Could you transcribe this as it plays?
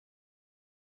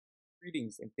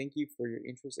Greetings and thank you for your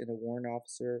interest in the Warrant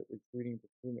Officer Recruitment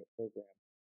Program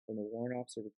from the Warrant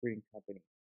Officer Recruiting Company.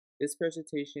 This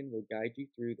presentation will guide you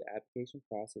through the application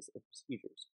process and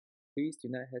procedures. Please do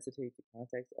not hesitate to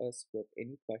contact us with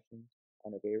any questions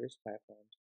on the various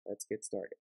platforms. Let's get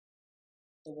started.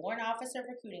 The Warrant Officer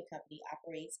Recruiting Company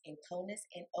operates in CONUS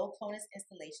and OCONUS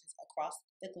installations across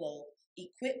the globe,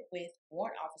 equipped with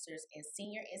warrant officers and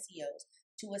senior NCOs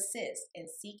to assist and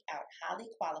seek out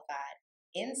highly qualified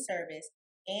in-service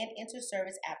and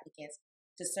inter-service applicants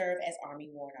to serve as Army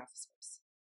warrant officers.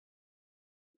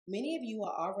 Many of you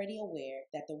are already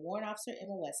aware that the warrant officer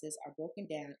MOSs are broken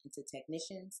down into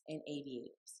technicians and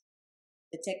aviators.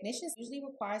 The technicians usually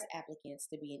requires applicants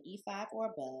to be an E5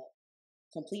 or above,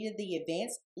 completed the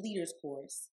Advanced Leaders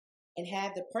course, and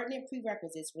have the pertinent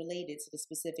prerequisites related to the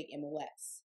specific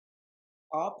MOS.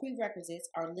 All prerequisites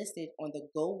are listed on the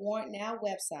Go Warrant Now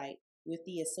website with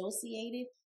the associated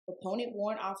proponent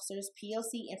warrant officers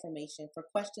PLC information for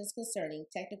questions concerning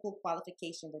technical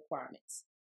qualification requirements.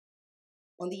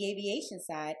 On the aviation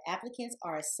side, applicants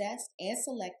are assessed and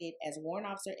selected as Warrant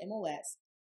Officer MOS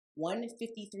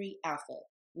 153 Alpha,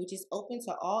 which is open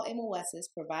to all MOSs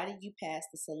provided you pass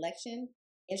the Selection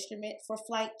Instrument for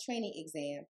Flight Training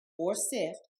Exam, or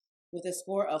SIFT, with a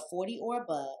score of 40 or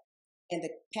above, and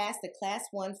pass the Class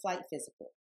 1 Flight Physical.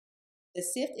 The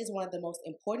SIFT is one of the most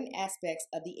important aspects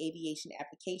of the aviation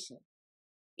application.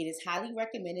 It is highly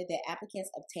recommended that applicants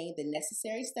obtain the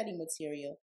necessary study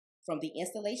material from the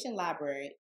installation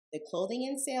library, the clothing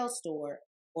and sales store,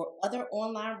 or other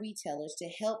online retailers to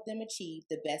help them achieve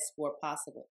the best score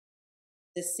possible.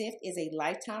 The SIFT is a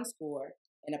lifetime score,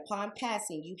 and upon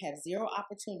passing, you have 0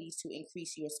 opportunities to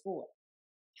increase your score.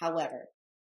 However,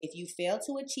 if you fail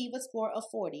to achieve a score of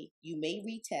 40, you may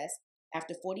retest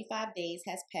after 45 days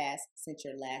has passed since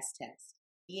your last test.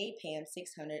 APPLICANT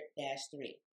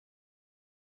 600-3.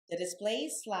 The displayed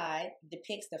slide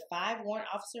depicts the 5 warrant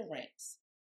officer ranks,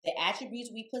 the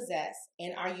attributes we possess,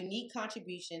 and our unique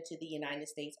contribution to the United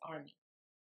States Army.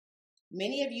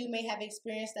 Many of you may have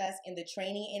experienced us in the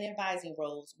training and advising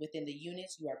roles within the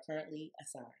units you are currently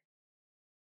assigned.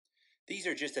 These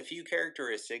are just a few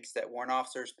characteristics that warrant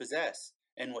officers possess,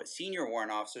 and what senior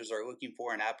warrant officers are looking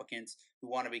for in applicants who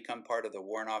want to become part of the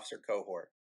warrant officer cohort.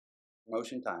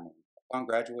 Promotion timeline. Upon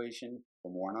graduation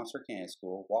from Warrant Officer Candidate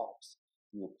School, WAPS,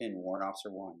 you will pin Warrant Officer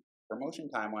 1. Promotion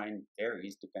timeline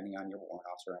varies depending on your Warrant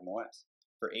Officer MOS.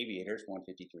 For aviators,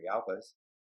 153 Alphas,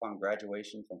 upon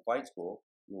graduation from Flight School,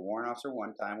 your Warrant Officer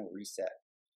 1 time will reset.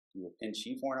 You will pin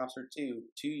Chief Warrant Officer 2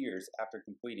 2 years after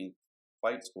completing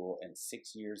Flight School and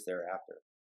 6 years thereafter.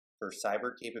 For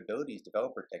Cyber Capabilities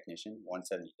Developer Technician,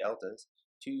 170 Deltas,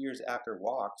 2 years after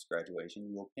WACS graduation,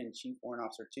 you will pin Chief Warrant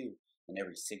Officer 2 and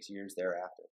every 6 years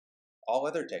thereafter. All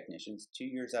other technicians, 2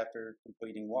 years after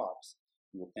completing WAPS,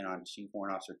 you will pin on Chief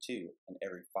Warrant Officer 2 and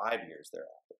every 5 years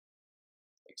thereafter.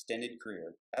 Extended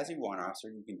career. As a warrant officer,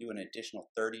 you can do an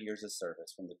additional 30 years of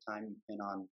service from the time you pin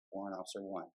on Warrant Officer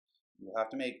 1. You will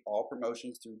have to make all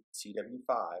promotions through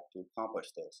CW5 to accomplish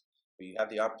this, but you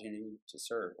have the opportunity to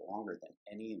serve longer than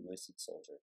any enlisted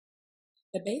soldier.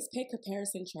 The base pay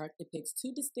comparison chart depicts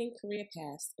 2 distinct career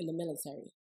paths in the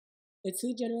military. The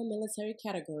 2 general military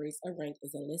categories are ranked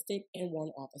as enlisted and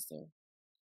warrant officer.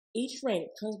 Each rank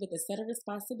comes with a set of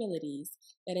responsibilities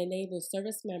that enable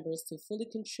service members to fully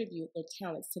contribute their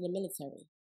talents to the military.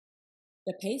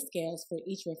 The pay scales for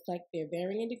each reflect their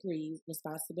varying degrees of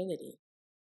responsibility.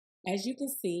 As you can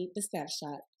see, the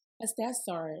snapshot, a staff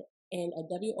sergeant and a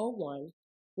WO1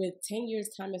 with 10 years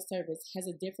time of service has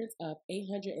a difference of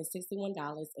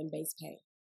 $861 in base pay.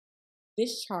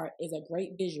 This chart is a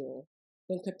great visual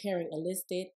when comparing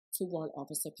enlisted to warrant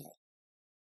officer pay.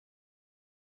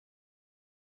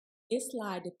 This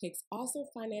slide depicts also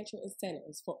financial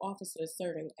incentives for officers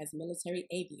serving as military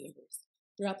aviators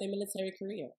throughout their military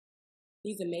career.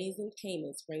 These amazing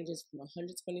payments ranges from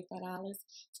 $125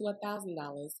 to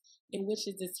 $1,000, in which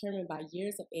is determined by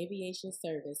years of aviation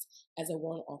service as a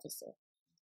warrant officer.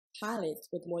 Pilots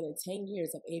with more than 10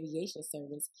 years of aviation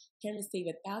service can receive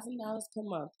 $1,000 per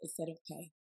month instead of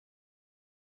pay.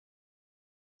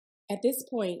 At this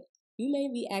point, you may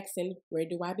be asking, where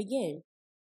do I begin?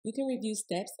 You can review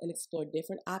steps and explore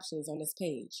different options on this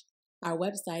page. Our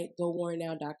website,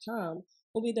 gowarrantnow.com,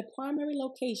 will be the primary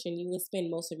location you will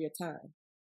spend most of your time.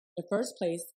 The first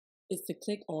place is to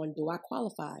click on Do I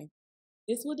Qualify?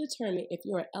 This will determine if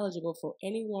you are eligible for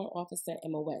any warrant officer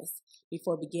MOS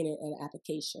before beginning an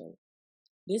application.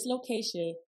 This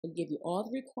location will give you all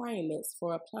the requirements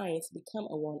for applying to become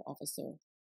a warrant officer,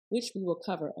 which we will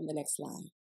cover on the next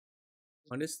slide.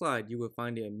 On this slide, you will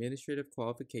find the administrative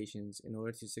qualifications in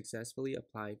order to successfully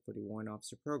apply for the Warrant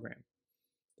Officer program.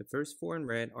 The first four in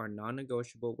red are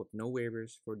non-negotiable with no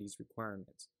waivers for these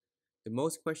requirements. The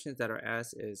most questions that are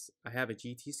asked is, I have a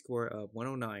GT score of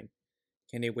 109.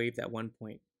 Can they waive that 1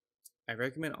 point? I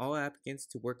recommend all applicants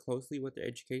to work closely with the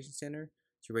education center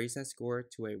to raise that score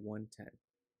to a 110.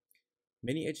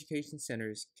 Many education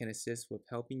centers can assist with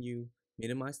helping you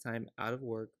minimize time out of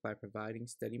work by providing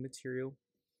study material.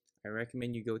 I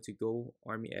recommend you go to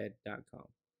goarmyed.com.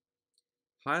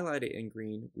 Highlighted in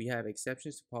green, we have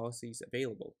exceptions to policies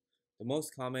available. The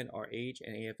most common are age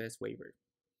and AFS waiver.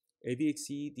 If you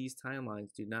exceed these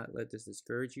timelines, do not let this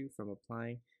discourage you from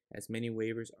applying, as many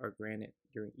waivers are granted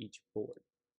during each board.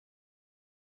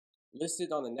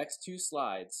 Listed on the next two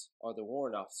slides are the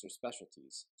warrant officer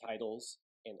specialties, titles,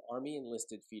 and Army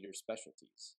enlisted feeder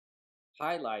specialties.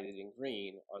 Highlighted in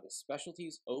green are the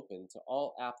specialties open to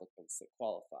all applicants that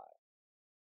qualify.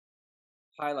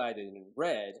 Highlighted in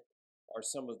red are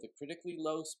some of the critically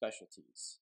low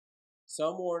specialties.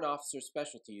 Some warrant officer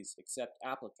specialties accept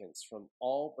applicants from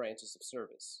all branches of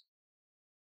service.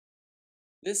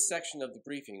 This section of the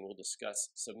briefing will discuss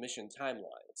submission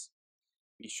timelines.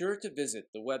 Be sure to visit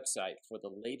the website for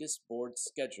the latest board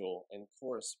schedule and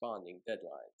corresponding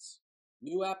deadlines.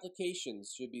 New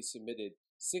applications should be submitted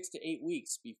 6 to 8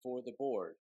 weeks before the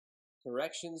board.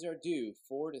 Corrections are due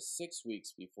 4 to 6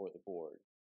 weeks before the board.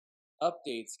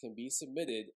 Updates can be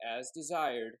submitted as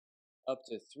desired up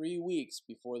to 3 weeks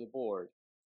before the board.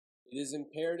 It is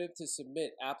imperative to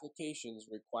submit applications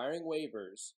requiring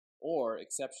waivers or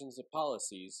exceptions to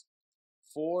policies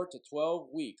 4 to 12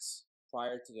 weeks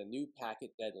prior to the new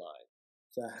packet deadline.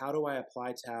 The How Do I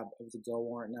Apply tab of the Go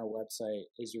Warrant Now website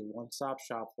is your one-stop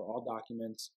shop for all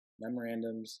documents,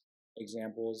 memorandums,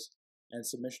 examples, and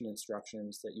submission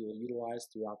instructions that you will utilize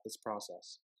throughout this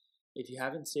process. If you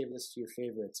haven't saved this to your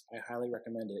favorites, I highly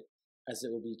recommend it, as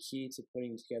it will be key to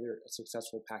putting together a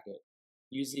successful packet.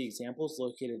 Use the examples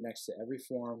located next to every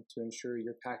form to ensure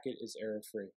your packet is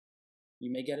error-free. You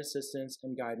may get assistance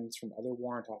and guidance from other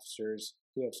warrant officers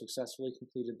who have successfully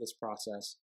completed this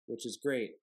process, which is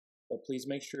great, but please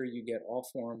make sure you get all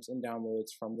forms and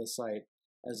downloads from the site,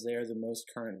 as they are the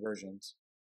most current versions.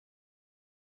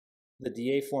 The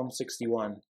DA Form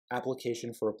 61,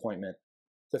 Application for Appointment.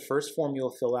 The first form you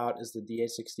will fill out is the DA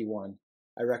 61.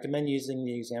 I recommend using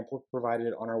the example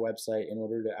provided on our website in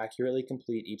order to accurately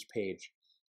complete each page.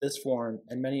 This form,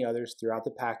 and many others throughout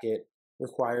the packet,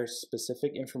 requires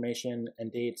specific information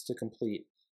and dates to complete.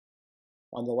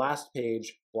 On the last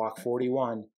page, Block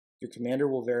 41, your commander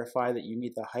will verify that you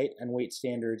meet the height and weight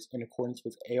standards in accordance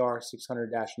with AR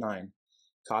 600-9.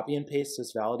 Copy and paste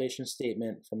this validation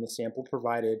statement from the sample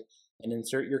provided and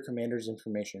insert your commander's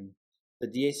information. The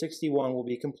DA-61 will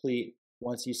be complete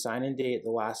once you sign and date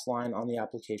the last line on the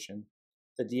application.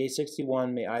 The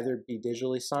DA-61 may either be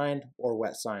digitally signed or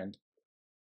wet signed.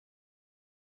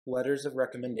 Letters of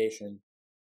recommendation.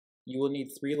 You will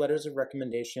need 3 letters of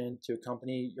recommendation to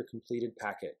accompany your completed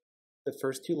packet. The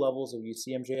first 2 levels of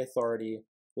UCMJ authority,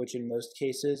 which in most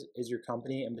cases is your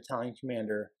company and battalion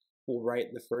commander, will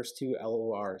write the first 2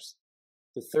 LORs.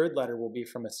 The third letter will be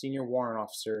from a senior warrant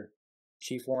officer,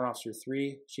 Chief Warrant Officer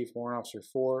 3, Chief Warrant Officer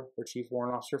 4, or Chief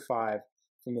Warrant Officer 5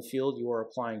 from the field you are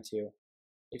applying to.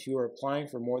 If you are applying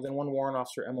for more than one warrant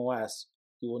officer MOS,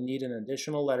 you will need an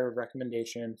additional letter of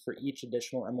recommendation for each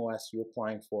additional MOS you are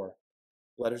applying for.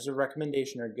 Letters of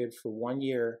recommendation are good for 1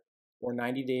 year or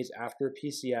 90 days after a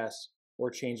PCS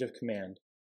or change of command.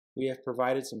 We have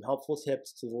provided some helpful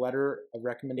tips to the letter of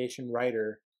recommendation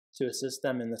writer to assist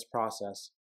them in this process.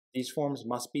 These forms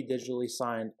must be digitally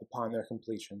signed upon their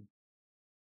completion.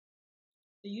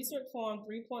 The USAREC Form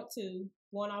 3.2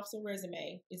 Warrant Officer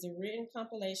Resume is a written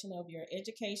compilation of your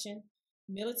education,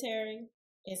 military,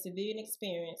 and civilian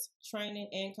experience, training,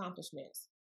 and accomplishments.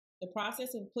 The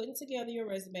process of putting together your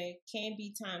resume can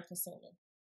be time-consuming.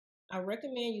 I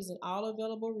recommend using all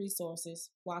available resources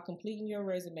while completing your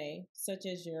resume, such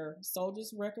as your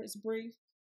Soldier's Records Brief,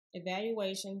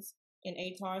 evaluations, and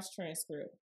ATAR's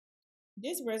transcript.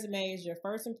 This resume is your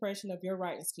first impression of your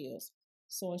writing skills,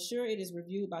 so ensure it is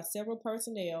reviewed by several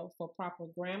personnel for proper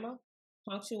grammar,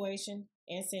 punctuation,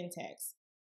 and syntax.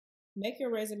 Make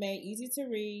your resume easy to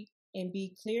read and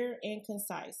be clear and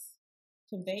concise.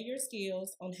 Convey your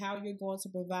skills on how you're going to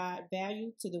provide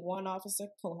value to the warrant officer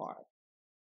cohort.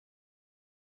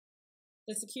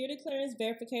 The Security Clearance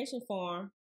Verification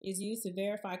Form is used to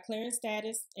verify clearance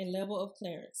status and level of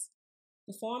clearance.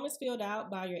 The form is filled out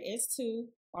by your S2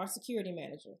 or security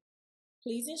manager.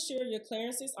 Please ensure your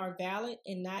clearances are valid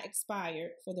and not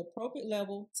expired for the appropriate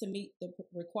level to meet the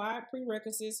required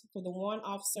prerequisites for the warrant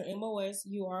officer MOS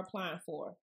you are applying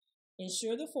for.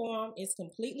 Ensure the form is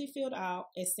completely filled out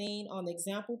as seen on the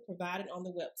example provided on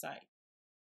the website.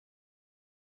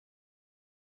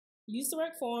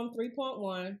 USAREC Form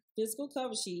 3.1 Physical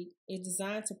Cover Sheet is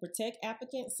designed to protect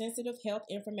applicant sensitive health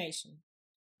information.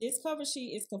 This cover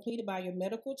sheet is completed by your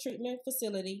medical treatment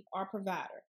facility or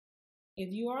provider. If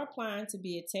you are applying to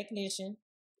be a technician,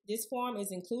 this form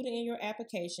is included in your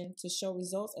application to show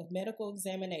results of medical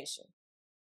examination.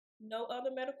 No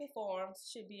other medical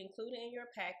forms should be included in your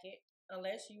packet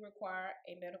unless you require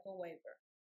a medical waiver.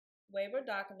 Waiver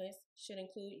documents should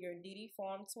include your DD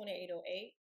Form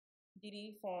 2808,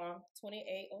 DD Form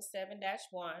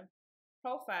 2807-1,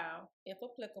 profile, if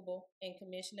applicable, and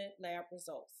commissioning lab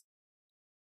results.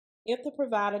 If the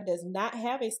provider does not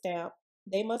have a stamp,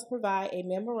 they must provide a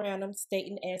memorandum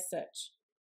stating as such.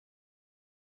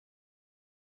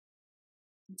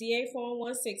 DA Form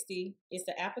 160 is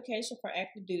the application for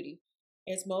active duty,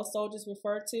 as most soldiers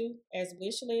refer to as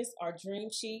wish list or dream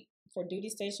sheet for duty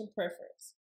station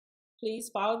preference. Please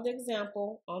follow the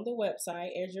example on the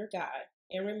website as your guide,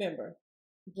 and remember,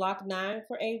 Block 9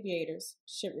 for aviators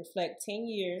should reflect 10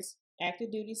 years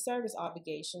active duty service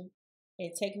obligation,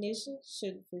 and technicians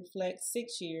should reflect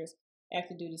 6 years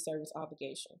active duty service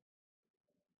obligation.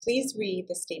 Please read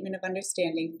the Statement of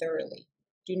Understanding thoroughly.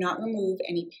 Do not remove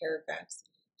any paragraphs.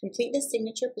 Complete the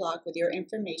signature block with your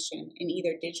information and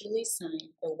either digitally sign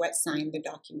or wet sign the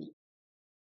document.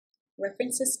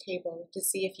 Reference this table to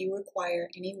see if you require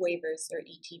any waivers or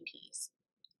ETPs.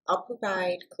 I'll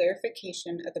provide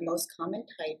clarification of the most common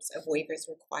types of waivers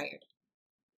required.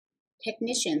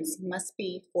 Technicians must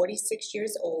be 46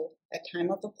 years old at time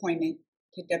of appointment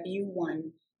to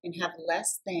W1 and have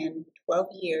less than 12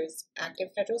 years active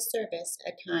federal service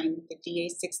at time the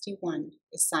DA-61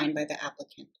 is signed by the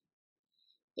applicant.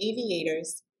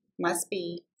 Aviators must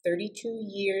be 32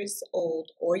 years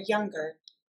old or younger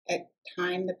at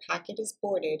time the packet is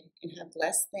boarded and have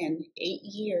less than 8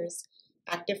 years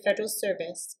active federal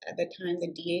service at the time the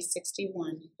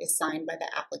DA-61 is signed by the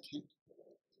applicant.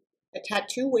 A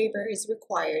tattoo waiver is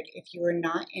required if you are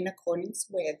not in accordance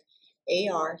with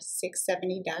AR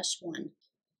 670-1.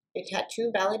 A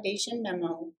tattoo validation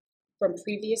memo from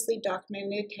previously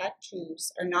documented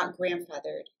tattoos are not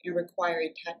grandfathered and require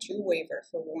a tattoo waiver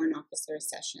for warrant officer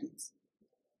sessions.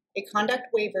 A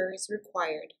conduct waiver is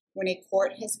required when a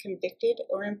court has convicted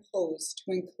or imposed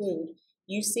to include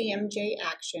UCMJ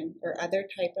action or other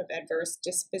type of adverse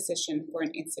disposition for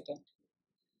an incident.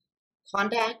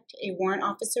 Contact a warrant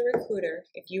officer recruiter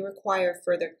if you require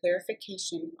further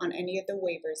clarification on any of the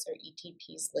waivers or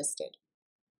ETPs listed.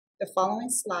 The following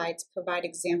slides provide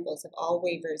examples of all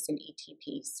waivers and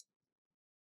ETPs.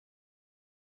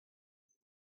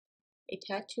 A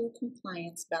tattoo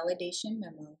compliance validation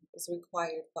memo is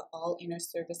required for all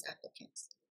inter-service applicants.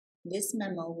 This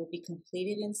memo will be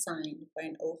completed and signed by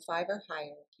an 05 or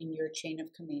higher in your chain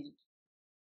of command.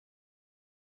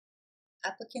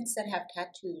 Applicants that have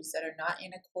tattoos that are not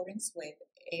in accordance with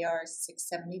AR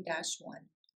 670-1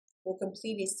 will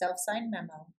complete a self-signed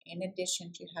memo in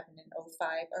addition to having an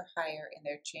 05 or higher in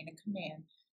their chain of command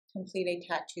complete a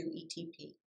tattoo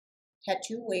ETP.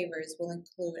 Tattoo waivers will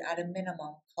include at a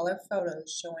minimum color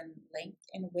photos showing length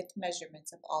and width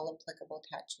measurements of all applicable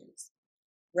tattoos.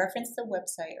 Reference the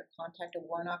website or contact a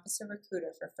warrant officer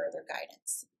recruiter for further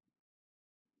guidance.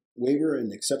 Waiver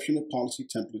and exception to policy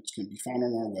templates can be found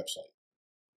on our website.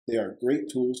 They are great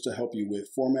tools to help you with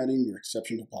formatting your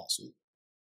exception to policy.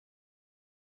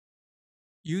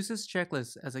 Use this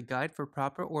checklist as a guide for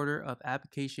proper order of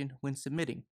application when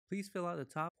submitting. Please fill out the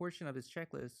top portion of this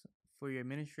checklist for your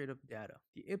administrative data.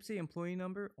 The IPSA employee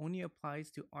number only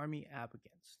applies to Army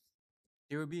applicants.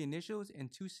 There will be initials and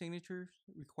 2 signatures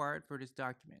required for this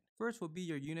document. First will be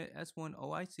your Unit S1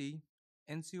 OIC,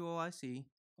 NCOIC,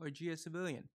 or GS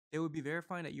Civilian. They will be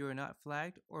verifying that you are not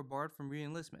flagged or barred from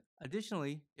re-enlistment.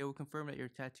 Additionally, they will confirm that your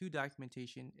tattoo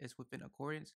documentation is within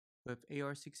accordance with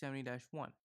AR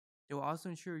 670-1. They will also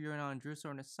ensure you're not on drill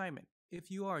or on assignment.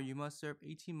 If you are, you must serve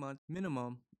 18 months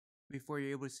minimum before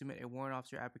you're able to submit a warrant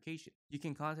officer application. You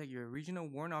can contact your regional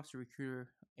warrant officer recruiter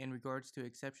in regards to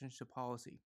exceptions to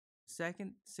policy. The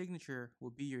second signature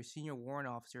will be your senior warrant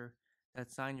officer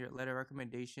that signed your letter of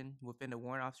recommendation within the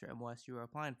warrant officer MOS you are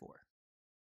applying for.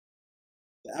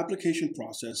 The application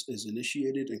process is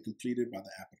initiated and completed by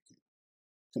the applicant.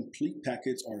 Complete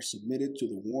packets are submitted to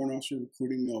the warrant officer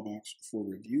recruiting mailbox for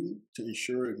review to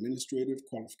ensure administrative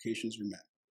qualifications are met.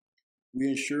 We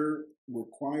ensure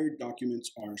required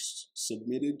documents are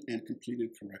submitted and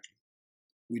completed correctly.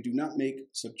 We do not make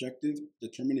subjective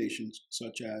determinations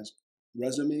such as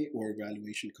resume or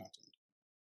evaluation content.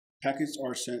 Packets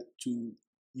are sent to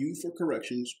you for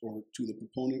corrections or to the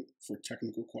proponent for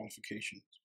technical qualifications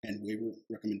and waiver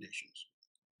recommendations.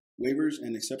 Waivers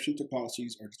and exception to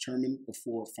policies are determined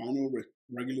before final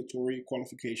regulatory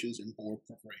qualifications and board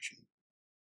preparation.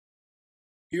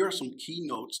 Here are some key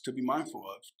notes to be mindful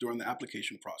of during the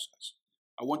application process.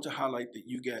 I want to highlight that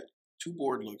you get 2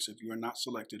 board looks if you are not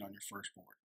selected on your first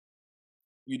board.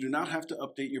 You do not have to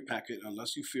update your packet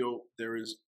unless you feel there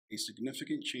is a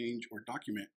significant change or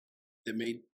document that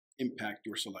may impact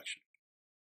your selection.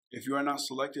 If you are not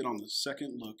selected on the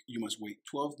second look, you must wait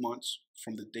 12 months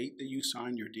from the date that you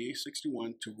sign your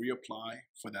DA-61 to reapply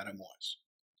for that MOS.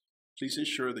 Please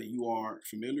ensure that you are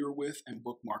familiar with and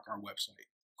bookmark our website,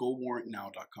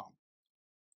 gowarrantnow.com.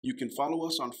 You can follow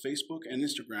us on Facebook and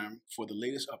Instagram for the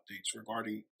latest updates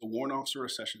regarding the warrant officer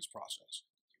accessions process.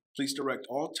 Please direct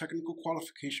all technical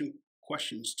qualification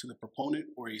questions to the proponent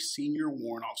or a senior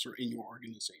warrant officer in your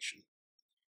organization.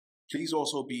 Please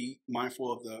also be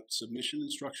mindful of the submission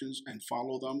instructions and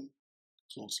follow them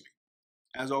closely.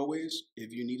 As always,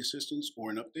 if you need assistance or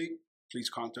an update, please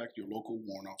contact your local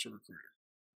warrant officer recruiter.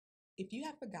 If you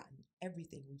have forgotten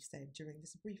everything we've said during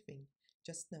this briefing,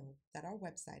 just know that our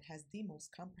website has the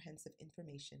most comprehensive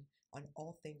information on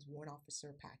all things warrant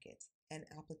officer packets and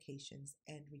applications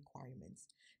and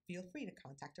requirements. Feel free to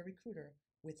contact a recruiter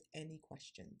with any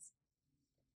questions.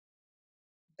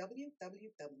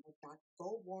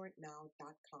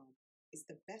 www.gowarrantnow.com is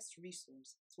the best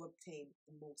resource to obtain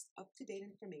the most up-to-date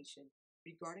information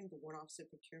regarding the Warrant Officer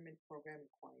Procurement Program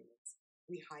requirements.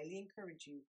 We highly encourage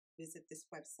you to visit this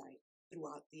website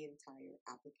throughout the entire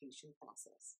application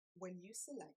process. When you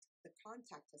select the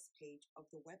Contact Us page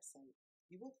of the website,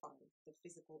 you will find the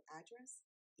physical address,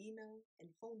 email,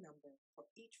 and phone number for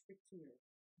each recruiter.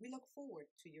 We look forward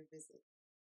to your visit.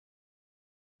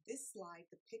 This slide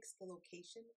depicts the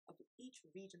location of each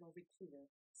regional recruiter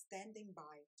standing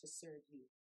by to serve you.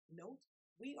 Note,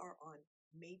 we are on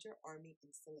major Army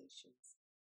installations.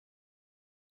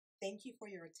 Thank you for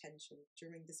your attention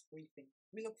during this briefing.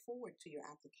 We look forward to your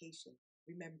application.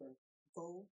 Remember,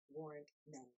 go warrant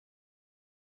now.